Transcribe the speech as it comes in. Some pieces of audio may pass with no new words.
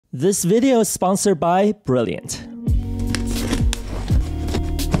This video is sponsored by Brilliant.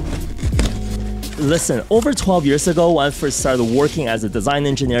 Listen, over 12 years ago, when I first started working as a design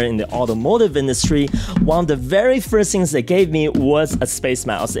engineer in the automotive industry, one of the very first things they gave me was a space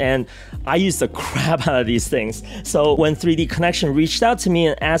mouse, and I used the crap out of these things. So when 3DConnexion reached out to me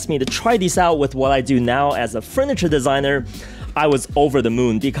and asked me to try these out with what I do now as a furniture designer, I was over the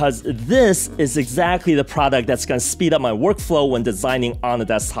moon because this is exactly the product that's going to speed up my workflow when designing on the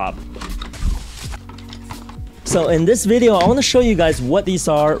desktop. So in this video, I want to show you guys what these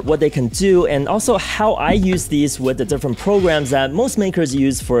are, what they can do, and also how I use these with the different programs that most makers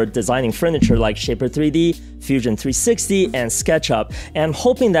use for designing furniture like Shapr3D, Fusion 360, and Sketchup. And I'm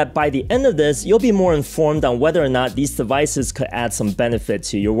hoping that by the end of this, you'll be more informed on whether or not these devices could add some benefit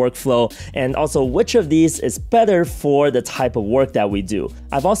to your workflow, and also which of these is better for the type of work that we do.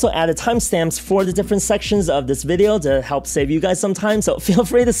 I've also added timestamps for the different sections of this video to help save you guys some time, so feel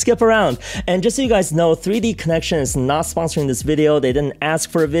free to skip around. And just so you guys know, 3DConnexion is not sponsoring this video. They didn't ask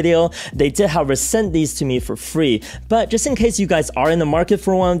for a video. They did, however, send these to me for free. But just in case you guys are in the market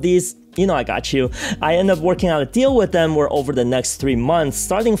for one of these, you know I got you. I end up working out a deal with them where over the next 3 months,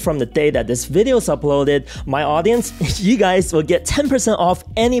 starting from the day that this video is uploaded, my audience, you guys will get 10% off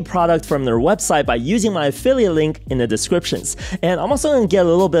any product from their website by using my affiliate link in the descriptions. And I'm also going to get a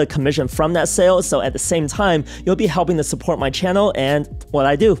little bit of commission from that sale, so at the same time, you'll be helping to support my channel and what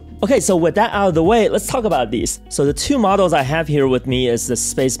I do. Okay, so with that out of the way, let's talk about these. So the two models I have here with me is the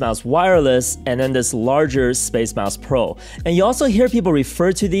Spacemouse Wireless and then this larger Spacemouse Pro. And you also hear people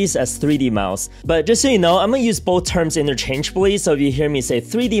refer to these as 3D mouse. But just so you know, I'm gonna use both terms interchangeably, so if you hear me say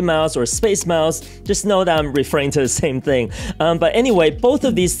 3D mouse or space mouse, just know that I'm referring to the same thing. But anyway, both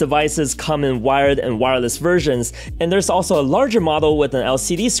of these devices come in wired and wireless versions, and there's also a larger model with an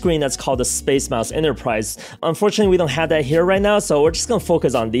LCD screen that's called the Spacemouse Enterprise. Unfortunately, we don't have that here right now, so we're just gonna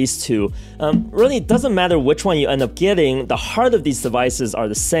focus on these two. Really, it doesn't matter which one you end up getting, the heart of these devices are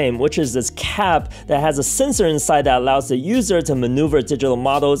the same, which is this cap that has a sensor inside that allows the user to maneuver digital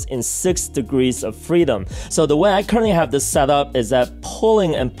models in 6 degrees of freedom. So the way I currently have this set up is that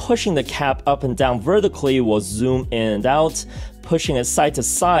pulling and pushing the cap up and down vertically will zoom in and out. Pushing it side to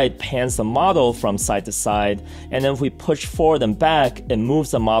side pans the model from side to side, and then if we push forward and back, it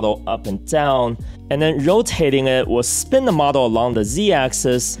moves the model up and down, and then rotating it will spin the model along the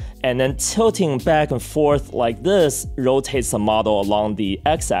z-axis, and then tilting back and forth like this rotates the model along the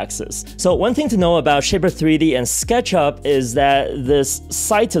x-axis. So one thing to know about Shapr3D and Sketchup is that this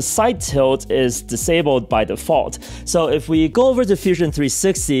side-to-side tilt is disabled by default. So if we go over to Fusion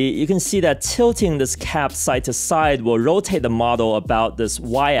 360, you can see that tilting this cap side-to-side will rotate the model about this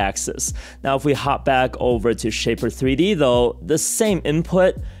y-axis. Now if we hop back over to Shapr3D though, the same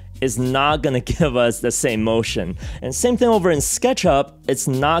input is not gonna give us the same motion. And same thing over in SketchUp, it's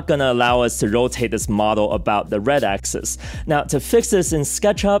not gonna allow us to rotate this model about the red axis. Now to fix this in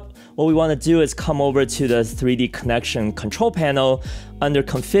SketchUp, what we wanna do is come over to the 3DConnexion control panel. Under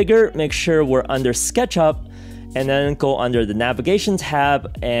Configure, make sure we're under SketchUp, and then go under the navigation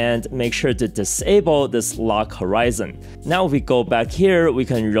tab and make sure to disable this lock horizon. Now if we go back here, we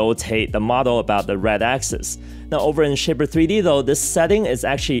can rotate the model about the red axis. Now over in Shapr3D though, this setting is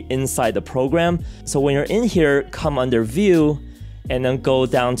actually inside the program. So when you're in here, come under View, and then go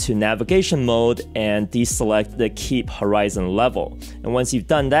down to Navigation mode and deselect the Keep Horizon Level. And once you've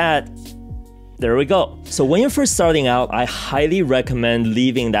done that, there we go. So when you're first starting out, I highly recommend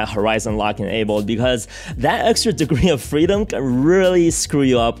leaving that horizon lock enabled because that extra degree of freedom can really screw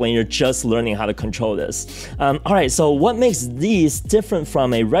you up when you're just learning how to control this. Alright, so what makes these different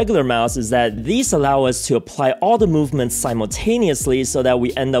from a regular mouse is that these allow us to apply all the movements simultaneously so that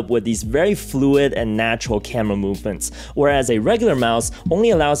we end up with these very fluid and natural camera movements, whereas a regular mouse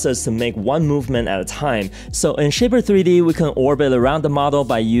only allows us to make one movement at a time. So in Shapr3D, we can orbit around the model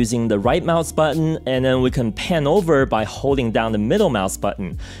by using the right mouse button, and then we can pan over by holding down the middle mouse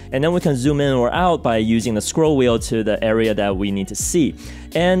button, and then we can zoom in or out by using the scroll wheel to the area that we need to see.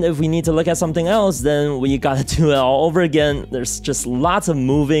 And if we need to look at something else, then we gotta do it all over again. There's just lots of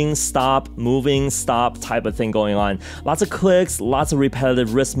moving, stop type of thing going on. Lots of clicks, lots of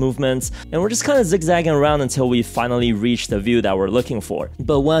repetitive wrist movements, and we're just kind of zigzagging around until we finally reach the view that we're looking for.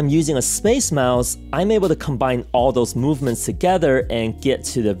 But when I'm using a space mouse, I'm able to combine all those movements together and get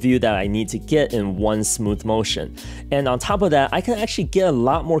to the view that I need to get in one smooth motion. And on top of that, I can actually get a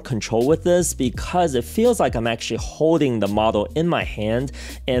lot more control with this because it feels like I'm actually holding the model in my hand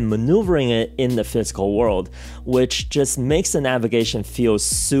and maneuvering it in the physical world, which just makes the navigation feel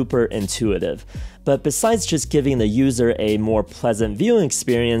super intuitive. But besides just giving the user a more pleasant viewing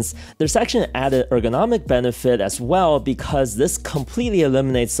experience, there's actually an added ergonomic benefit as well, because this completely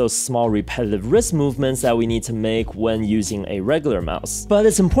eliminates those small repetitive wrist movements that we need to make when using a regular mouse. But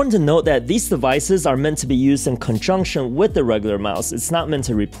it's important to note that these devices are meant to be used in conjunction with the regular mouse. It's not meant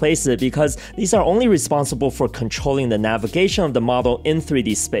to replace it, because these are only responsible for controlling the navigation of the model in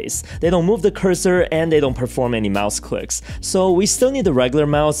 3D space. They don't move the cursor and they don't perform any mouse clicks. So we still need the regular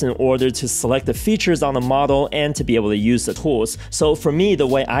mouse in order to select the features on the model and to be able to use the tools. So for me, the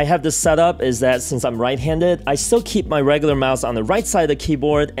way I have this set up is that since I'm right-handed, I still keep my regular mouse on the right side of the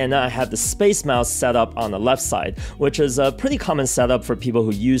keyboard, and then I have the Space Mouse set up on the left side, which is a pretty common setup for people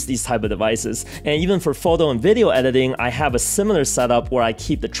who use these type of devices. And even for photo and video editing, I have a similar setup where I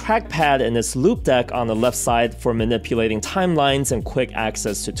keep the trackpad and this loop deck on the left side for manipulating timelines and quick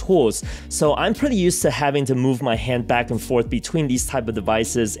access to tools. So I'm pretty used to having to move my hand back and forth between these type of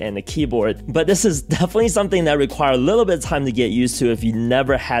devices and the keyboard. But this is definitely something that requires a little bit of time to get used to if you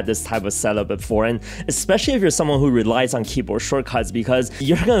never had this type of setup before, and especially if you're someone who relies on keyboard shortcuts, because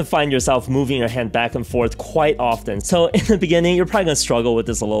you're gonna find yourself moving your hand back and forth quite often. So in the beginning, you're probably gonna struggle with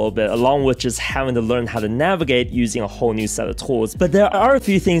this a little bit, along with just having to learn how to navigate using a whole new set of tools. But there are a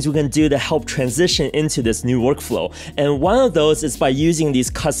few things we can do to help transition into this new workflow, and one of those is by using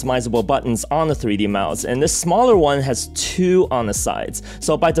these customizable buttons on the 3D mouse, and this smaller one has 2 on the sides.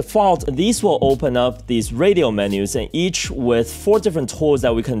 So by default, these will open up these radial menus, and each with 4 different tools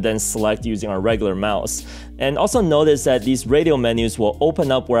that we can then select using our regular mouse. And also notice that these radial menus will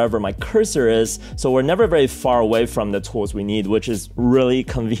open up wherever my cursor is, so we're never very far away from the tools we need, which is really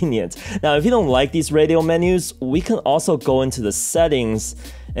convenient. Now, if you don't like these radial menus, we can also go into the settings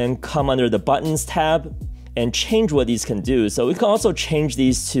and come under the buttons tab and change what these can do. So we can also change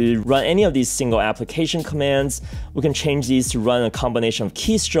these to run any of these single application commands. We can change these to run a combination of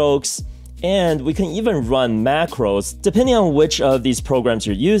keystrokes, and we can even run macros depending on which of these programs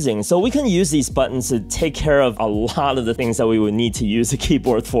you're using. So we can use these buttons to take care of a lot of the things that we would need to use a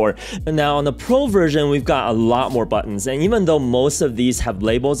keyboard for. And now on the Pro version, we've got a lot more buttons, and even though most of these have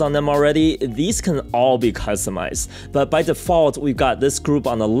labels on them already, these can all be customized. But by default, we've got this group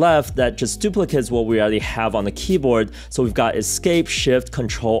on the left that just duplicates what we already have on the keyboard. So we've got Escape, Shift,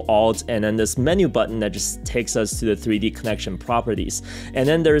 Control, Alt, and then this menu button that just takes us to the 3DConnexion properties. And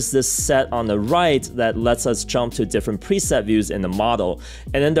then there's this set on the right that lets us jump to different preset views in the model.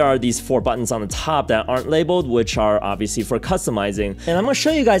 And then there are these 4 buttons on the top that aren't labeled, which are obviously for customizing. And I'm gonna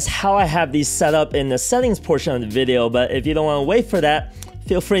show you guys how I have these set up in the settings portion of the video, but if you don't wanna wait for that,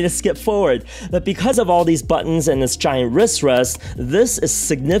 feel free to skip forward. But because of all these buttons and this giant wrist rest, this is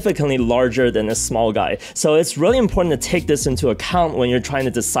significantly larger than this small guy. So it's really important to take this into account when you're trying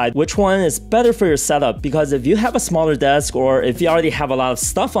to decide which one is better for your setup, because if you have a smaller desk or if you already have a lot of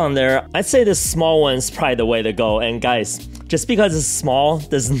stuff on there, I'd say this small one is probably the way to go. And guys, just because it's small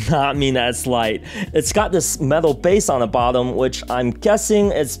does not mean that it's light. It's got this metal base on the bottom, which I'm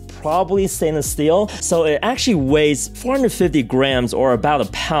guessing is probably stainless steel. So it actually weighs 450 grams or about a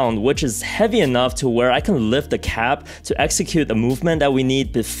pound, which is heavy enough to where I can lift the cap to execute the movement that we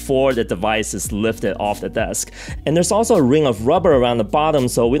need before the device is lifted off the desk. And there's also a ring of rubber around the bottom,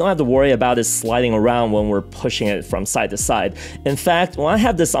 so we don't have to worry about it sliding around when we're pushing it from side to side. In fact, when I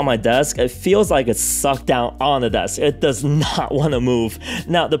have this on my desk, it feels like it's sucked down on the desk. It does not want to move.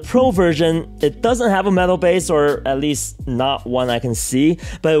 Now, the Pro version, it doesn't have a metal base, or at least not one I can see,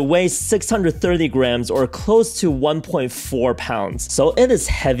 but it weighs 630 grams or close to 1.4 pounds. So it is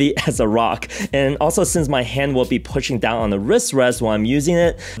heavy as a rock. And also, since my hand will be pushing down on the wrist rest while I'm using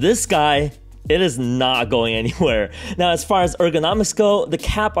it, this guy, it is not going anywhere. Now, as far as ergonomics go, the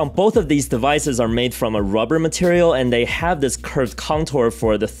cap on both of these devices are made from a rubber material, and they have this curved contour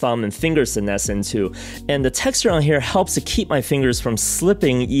for the thumb and fingers to nest into. And the texture on here helps to keep my fingers from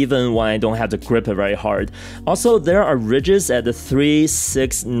slipping even when I don't have to grip it very hard. Also, there are ridges at the 3,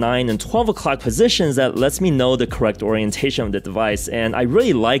 6, 9, and 12 o'clock positions that lets me know the correct orientation of the device. And I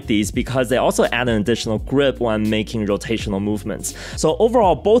really like these because they also add an additional grip when I'm making rotational movements. So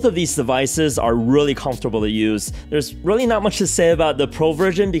overall, both of these devices are really comfortable to use. There's really not much to say about the Pro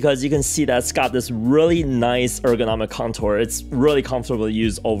version because you can see that it's got this really nice ergonomic contour. It's really comfortable to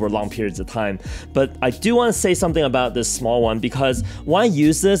use over long periods of time. But I do want to say something about this small one, because when I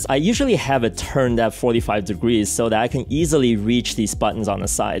use this, I usually have it turned at 45 degrees so that I can easily reach these buttons on the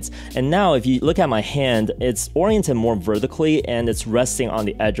sides. And now if you look at my hand, it's oriented more vertically and it's resting on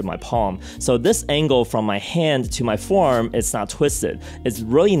the edge of my palm. So this angle from my hand to my forearm, it's not twisted. It's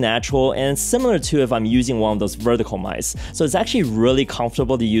really natural, and similar to if I'm using one of those vertical mice. So it's actually really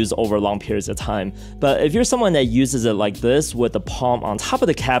comfortable to use over long periods of time. But if you're someone that uses it like this with the palm on top of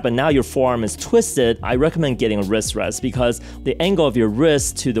the cap and now your forearm is twisted, I recommend getting a wrist rest because the angle of your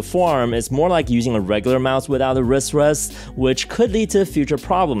wrist to the forearm is more like using a regular mouse without a wrist rest, which could lead to future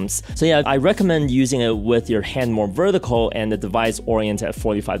problems. So yeah, I recommend using it with your hand more vertical and the device oriented at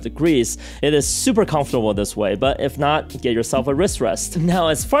 45 degrees. It is super comfortable this way, but if not, get yourself a wrist rest. Now,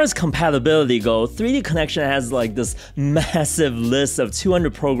 as far as compatibility go, 3DConnexion has like this massive list of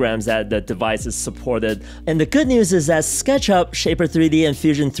 200 programs that the device is supported. And the good news is that Sketchup, Shapr3D, and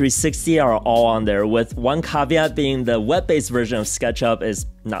Fusion 360 are all on there, with one caveat being the web-based version of Sketchup is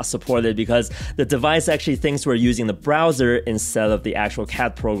not supported because the device actually thinks we're using the browser instead of the actual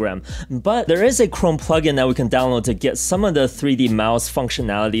CAD program. But there is a Chrome plugin that we can download to get some of the 3D mouse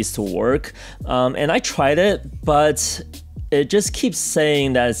functionalities to work. And I tried it, but it just keeps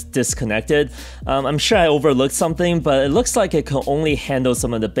saying that it's disconnected. I'm sure I overlooked something, but it looks like it can only handle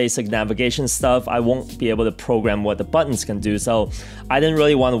some of the basic navigation stuff. I won't be able to program what the buttons can do, so I didn't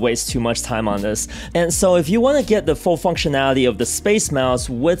really want to waste too much time on this. And so if you want to get the full functionality of the Space Mouse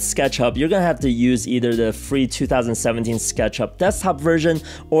with SketchUp, you're gonna have to use either the free 2017 SketchUp desktop version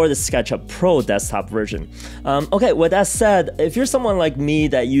or the SketchUp Pro desktop version. Okay, with that said, if you're someone like me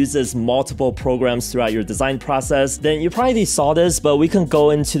that uses multiple programs throughout your design process, then you probably saw this, but we can go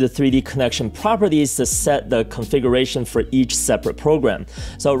into the 3DConnexion properties to set the configuration for each separate program.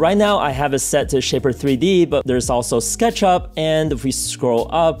 So right now I have it set to Shapr3D, but there's also SketchUp, and if we scroll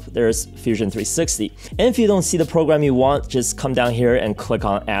up, there's Fusion 360. And if you don't see the program you want, just come down here and click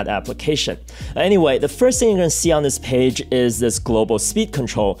on Add Application. Anyway, the first thing you're going to see on this page is this global speed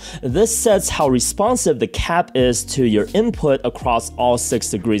control. This sets how responsive the cap is to your input across all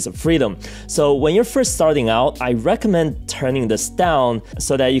 6 degrees of freedom. So when you're first starting out, I recommend turning this down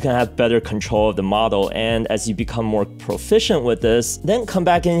so that you can have better control of the model, and as you become more proficient with this, then come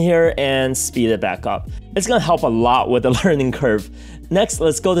back in here and speed it back up. It's gonna help a lot with the learning curve. Next,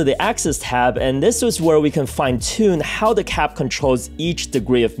 let's go to the Axis tab, and this is where we can fine-tune how the cap controls each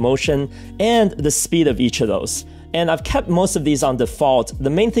degree of motion and the speed of each of those. And I've kept most of these on default. The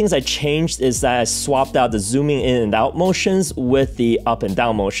main things I changed is that I swapped out the zooming in and out motions with the up and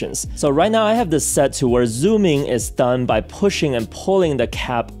down motions. So right now I have this set to where zooming is done by pushing and pulling the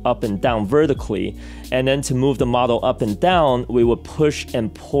cap up and down vertically. And then to move the model up and down, we would push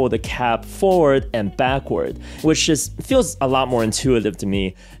and pull the cap forward and backward, which just feels a lot more intuitive to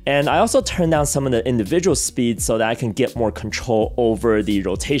me. And I also turned down some of the individual speeds so that I can get more control over the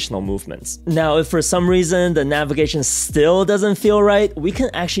rotational movements. Now, if for some reason the navigation still doesn't feel right, we can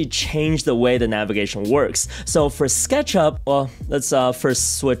actually change the way the navigation works. So for SketchUp, well, let's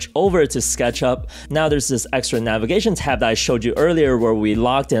first switch over to SketchUp. Now there's this extra navigation tab that I showed you earlier where we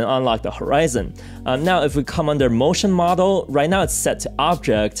locked and unlocked the horizon. Now, if we come under motion model, right now it's set to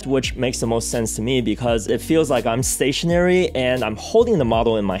object, which makes the most sense to me because it feels like I'm stationary and I'm holding the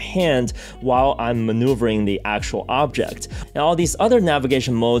model in my hand while I'm maneuvering the actual object. Now, all these other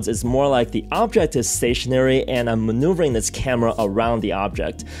navigation modes is more like the object is stationary and I'm maneuvering this camera around the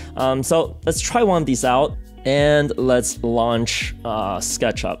object. So let's try one of these out and let's launch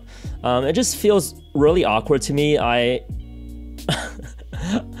SketchUp. It just feels really awkward to me.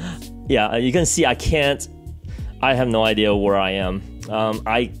 Yeah, you can see I have no idea where I am.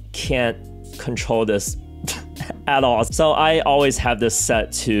 I can't control this at all. So I always have this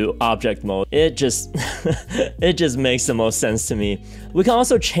set to object mode. It just makes the most sense to me. We can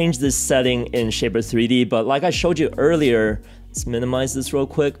also change this setting in Shapr3D, but like I showed you earlier, let's minimize this real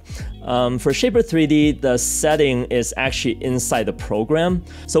quick. For Shapr3D, the setting is actually inside the program.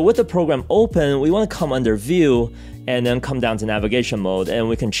 So with the program open, we want to come under View and then come down to Navigation mode, and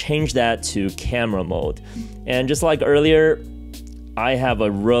we can change that to Camera mode. And just like earlier, I have a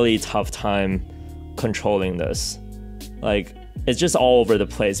really tough time controlling this. Like, it's just all over the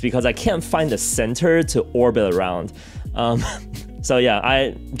place because I can't find the center to orbit around. So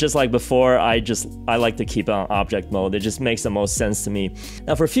yeah, just like before, I like to keep it on object mode. It just makes the most sense to me.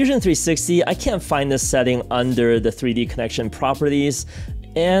 Now for Fusion 360, I can't find this setting under the 3DConnexion properties.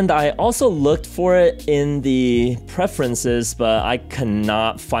 And I also looked for it in the preferences, but I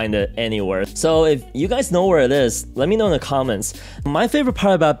cannot find it anywhere. So if you guys know where it is, let me know in the comments. My favorite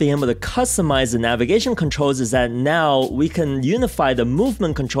part about being able to customize the navigation controls is that now we can unify the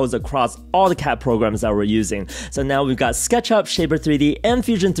movement controls across all the CAD programs that we're using. So now we've got SketchUp, Shapr3D, and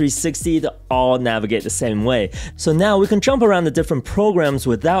Fusion 360 to all navigate the same way. So now we can jump around the different programs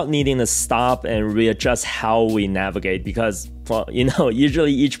without needing to stop and readjust how we navigate because well, you know,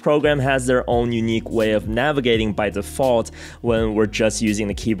 usually each program has their own unique way of navigating by default when we're just using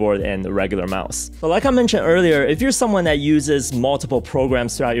the keyboard and the regular mouse. But like I mentioned earlier, if you're someone that uses multiple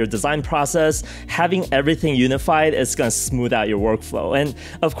programs throughout your design process, having everything unified is going to smooth out your workflow. And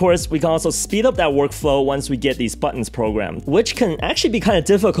of course, we can also speed up that workflow once we get these buttons programmed, which can actually be kind of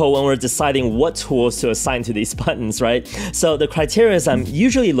difficult when we're deciding what tools to assign to these buttons, right? So the criteria I'm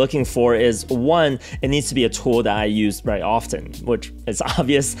usually looking for is 1, it needs to be a tool that I use very often, which is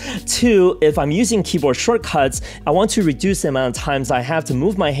obvious. 2, if I'm using keyboard shortcuts, I want to reduce the amount of times I have to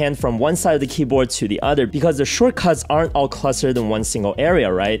move my hand from one side of the keyboard to the other because the shortcuts aren't all clustered in one single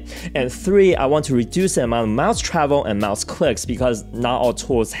area, right? And 3, I want to reduce the amount of mouse travel and mouse clicks because not all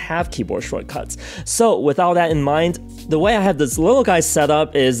tools have keyboard shortcuts. So with all that in mind, the way I have this little guy set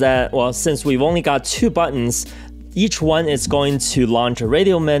up is that, well, since we've only got 2 buttons, each one is going to launch a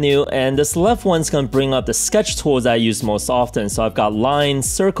radial menu, and this left one's going to bring up the sketch tools that I use most often. So I've got line,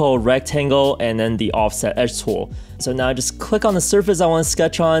 circle, rectangle, and then the offset edge tool. So now I just click on the surface I want to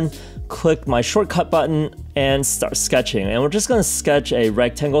sketch on, click my shortcut button, and start sketching. And we're just going to sketch a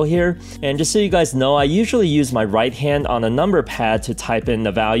rectangle here. And just so you guys know, I usually use my right hand on a number pad to type in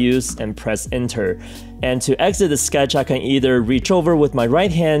the values and press enter. And to exit the sketch, I can either reach over with my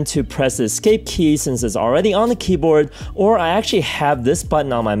right hand to press the escape key since it's already on the keyboard, or I actually have this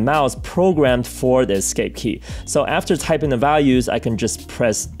button on my mouse programmed for the escape key. So after typing the values, I can just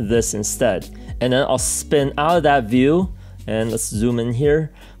press this instead. And then I'll spin out of that view, and let's zoom in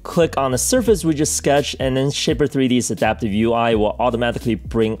here. Click on the surface we just sketched, and then Shapr3D's adaptive UI will automatically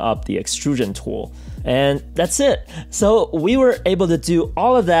bring up the extrusion tool. And that's it. So we were able to do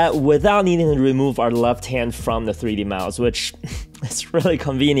all of that without needing to remove our left hand from the 3D mouse, which is really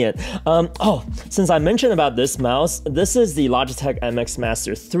convenient. Oh, since I mentioned about this mouse, this is the Logitech MX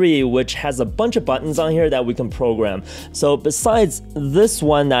Master 3, which has a bunch of buttons on here that we can program. So besides this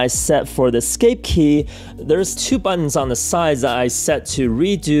one that I set for the escape key, there's 2 buttons on the sides that I set to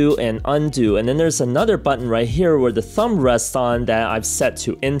redo and undo. And then there's another button right here where the thumb rests on that I've set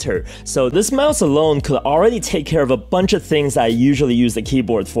to enter. So this mouse alone could already take care of a bunch of things that I usually use the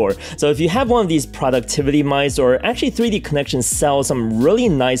keyboard for. So if you have one of these productivity mice, or actually 3DConnexion sells some really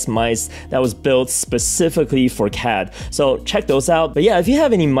nice mice that was built specifically for CAD. So check those out. But yeah, if you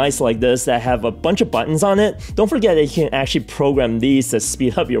have any mice like this that have a bunch of buttons on it, don't forget that you can actually program these to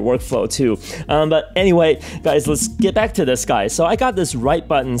speed up your workflow too. But anyway, guys, let's get back to this guy. So I got this right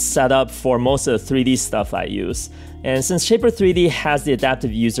button set up for most of the 3D stuff I use. And since Shapr3D has the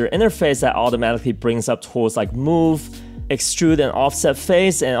adaptive user interface that automatically brings up tools like move, extrude and offset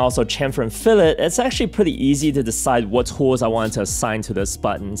face, and also chamfer and fillet, it's actually pretty easy to decide what tools I want to assign to this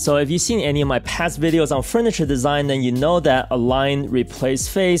button. So if you've seen any of my past videos on furniture design, then you know that align, replace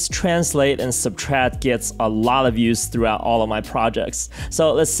face, translate, and subtract gets a lot of use throughout all of my projects.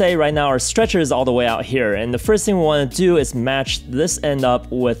 So let's say right now our stretcher is all the way out here, and the first thing we want to do is match this end up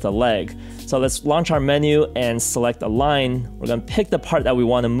with the leg. So let's launch our menu and select align. We're going to pick the part that we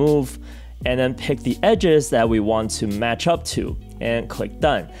want to move, and then pick the edges that we want to match up to, and click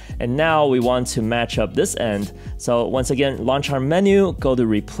done. And now we want to match up this end. So once again, launch our menu, go to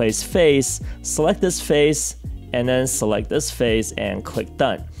replace face, select this face, and then select this face and click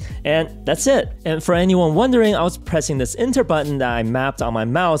done. And that's it. And for anyone wondering, I was pressing this enter button that I mapped on my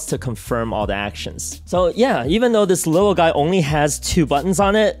mouse to confirm all the actions. So yeah, even though this little guy only has 2 buttons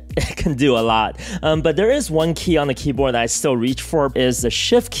on it, it can do a lot. But there is one key on the keyboard that I still reach for, is the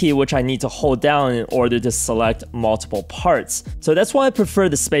shift key, which I need to hold down in order to select multiple parts. So that's why I prefer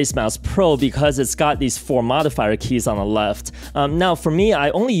the Spacemouse Pro, because it's got these 4 modifier keys on the left. Now for me, I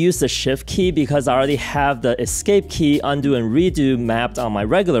only use the shift key because I already have the escape key, undo and redo mapped on my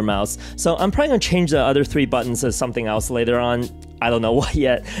regular mouse. So I'm probably gonna change the other 3 buttons to something else later on. I don't know what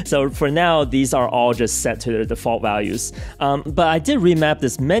yet. So for now, these are all just set to their default values. But I did remap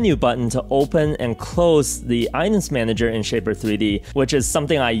this menu button to open and close the items manager in Shapr3D, which is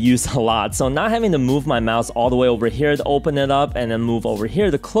something I use a lot. So not having to move my mouse all the way over here to open it up and then move over here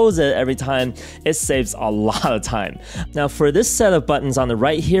to close it every time, it saves a lot of time. Now for this set of buttons on the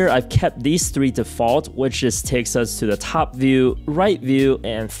right here, I've kept these 3 default, which just takes us to the top view, right view,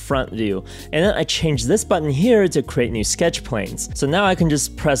 and front view. And then I changed this button here to create new sketch planes. So now I can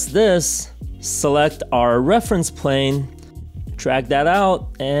just press this, select our reference plane, drag that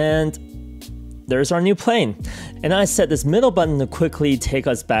out, and there's our new plane. And I set this middle button to quickly take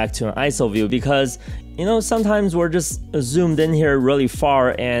us back to an ISO view, because you know, sometimes we're just zoomed in here really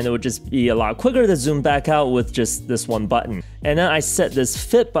far and it would just be a lot quicker to zoom back out with just this one button. And then I set this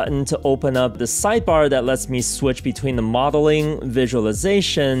fit button to open up the sidebar that lets me switch between the modeling,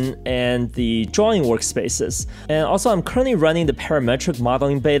 visualization, and the drawing workspaces. And also I'm currently running the parametric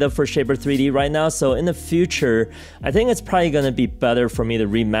modeling beta for Shapr3D right now, so in the future, I think it's probably going to be better for me to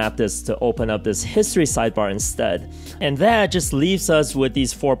remap this to open up this history sidebar instead. And that just leaves us with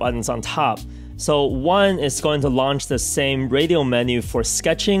these 4 buttons on top. So 1 is going to launch the same radial menu for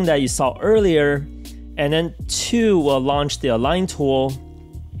sketching that you saw earlier, and then 2 will launch the align tool,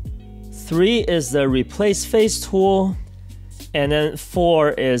 3 is the replace face tool, and then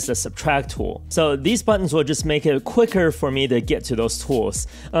 4 is the subtract tool. So these buttons will just make it quicker for me to get to those tools.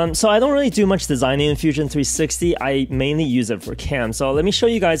 So I don't really do much designing in Fusion 360, I mainly use it for cam. So let me show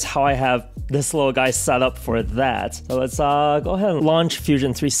you guys how I have this little guy set up for that. So let's go ahead and launch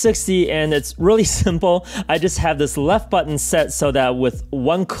Fusion 360, and it's really simple. I just have this left button set so that with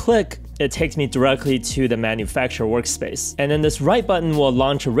one click, it takes me directly to the manufacturer workspace. And then this right button will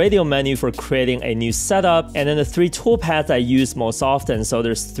launch a radial menu for creating a new setup, and then the 3 toolpaths I use most often. So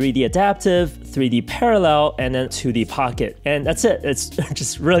there's 3D adaptive, 3D parallel, and then 2D pocket. And that's it. It's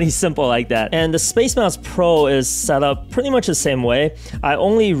just really simple like that. And the Spacemouse Pro is set up pretty much the same way. I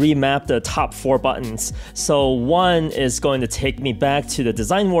only remapped the top 4 buttons. So 1 is going to take me back to the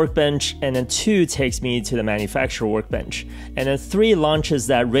design workbench, and then 2 takes me to the manufacturer workbench. And then 3 launches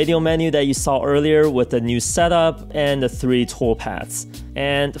that radial menu that you saw earlier with the new setup and the 3 toolpaths.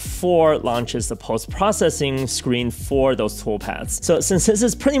 And 4 launches the post-processing screen for those toolpaths. So since this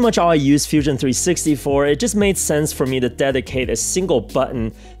is pretty much all I use Fusion 360 for, it just made sense for me to dedicate a single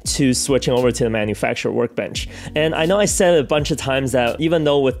button to switching over to the manufacturer workbench. And I know I said a bunch of times that even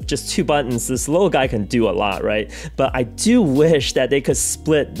though with just 2 buttons, this little guy can do a lot, right? But I do wish that they could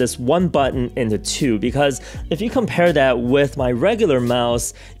split this 1 button into 2, because if you compare that with my regular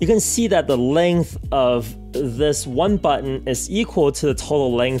mouse, you can see that the length of this 1 button is equal to the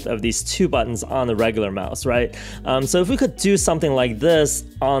total length of these 2 buttons on the regular mouse, right? So if we could do something like this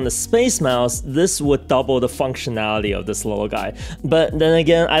on the Space Mouse, this would double the functionality of this little guy. But then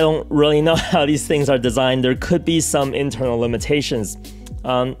again, I don't really know how these things are designed. There could be some internal limitations.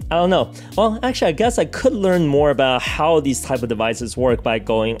 I don't know. Well, actually, I guess I could learn more about how these type of devices work by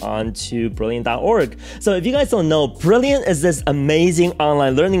going on to Brilliant.org. So if you guys don't know, Brilliant is this amazing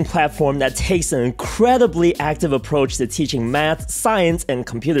online learning platform that takes an incredibly active approach to teaching math, science, and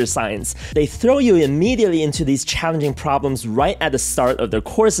computer science. They throw you immediately into these challenging problems right at the start of their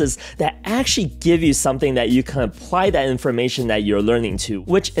courses that actually give you something that you can apply that information that you're learning to,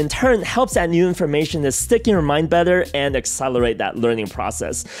 which in turn helps that new information to stick in your mind better and accelerate that learning process.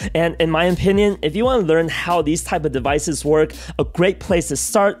 And in my opinion, if you want to learn how these type of devices work, a great place to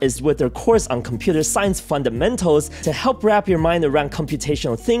start is with their course on computer science fundamentals to help wrap your mind around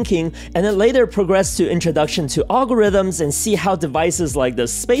computational thinking, and then later progress to introduction to algorithms and see how devices like the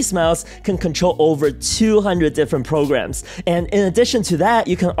Space Mouse can control over 200 different programs. And in addition to that,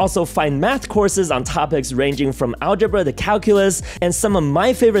 you can also find math courses on topics ranging from algebra to calculus, and some of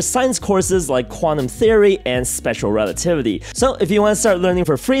my favorite science courses like quantum theory and special relativity. So if you want to start learning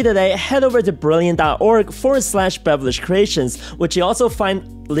for free today, head over to brilliant.org/Bevelage Creations, which you also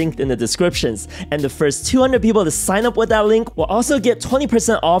find linked in the descriptions. And the first 200 people to sign up with that link will also get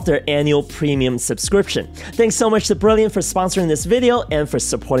 20% off their annual premium subscription. Thanks so much to Brilliant for sponsoring this video and for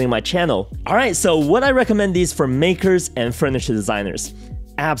supporting my channel. Alright, so would I recommend these for makers and furniture designers?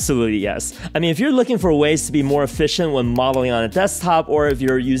 Absolutely yes. I mean, if you're looking for ways to be more efficient when modeling on a desktop, or if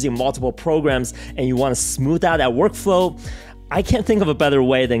you're using multiple programs and you want to smooth out that workflow, I can't think of a better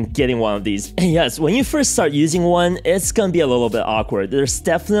way than getting one of these. And yes, when you first start using one, it's gonna be a little bit awkward. There's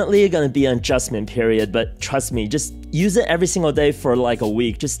definitely gonna be an adjustment period, but trust me, just use it every single day for like a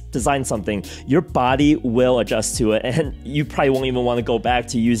week. Just design something. Your body will adjust to it, and you probably won't even want to go back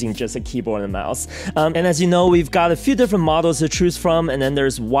to using just a keyboard and mouse. And as you know, we've got a few different models to choose from, and then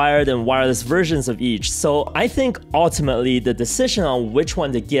there's wired and wireless versions of each. So I think ultimately the decision on which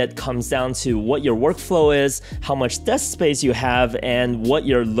one to get comes down to what your workflow is, how much desk space you have, and what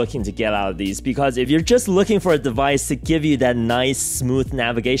you're looking to get out of these. Because if you're just looking for a device to give you that nice, smooth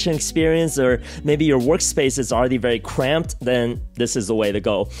navigation experience, or maybe your workspace is already very cramped, then this is the way to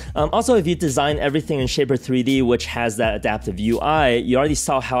go. Also, if you design everything in Shapr3D, which has that adaptive UI, you already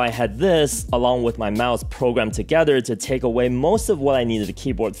saw how I had this along with my mouse programmed together to take away most of what I needed the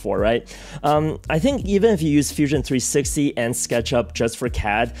keyboard for, right? I think even if you use Fusion 360 and Sketchup just for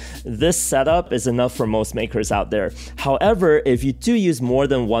CAD, this setup is enough for most makers out there. However, if you do use more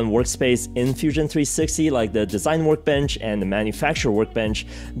than one workspace in Fusion 360, like the design workbench and the manufacturer workbench,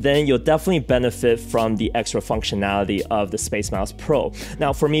 then you'll definitely benefit from the extra functionality of the Spacemouse Pro.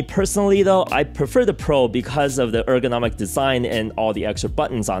 Now, for me personally though, I prefer the Pro because of the ergonomic design and all the extra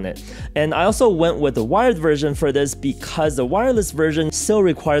buttons on it. And I also went with the wired version for this because the wireless version still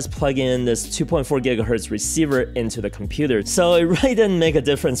requires plugging in this 2.4 gigahertz receiver into the computer. So it really didn't make a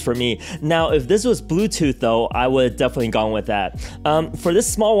difference for me. Now, if this was Bluetooth though, I would have definitely gone with that. For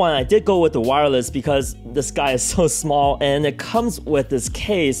this small one, I did go with the wireless because this guy is so small and it comes with this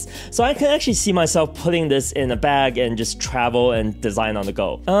case. So I can actually see myself putting this in a bag and just travel and design on the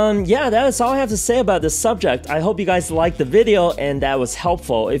go. Yeah, that is all I have to say about this subject. I hope you guys liked the video and that was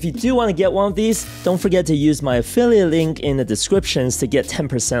helpful. If you do want to get one of these, don't forget to use my affiliate link in the descriptions to get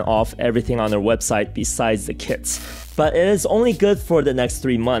 10% off everything on their website besides the kits. But it is only good for the next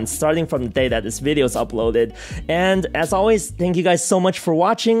 3 months, starting from the day that this video is uploaded. And as always, thank you guys so much for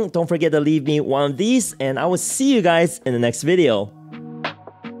watching. Don't forget to leave me one of these, and I will see you guys in the next video.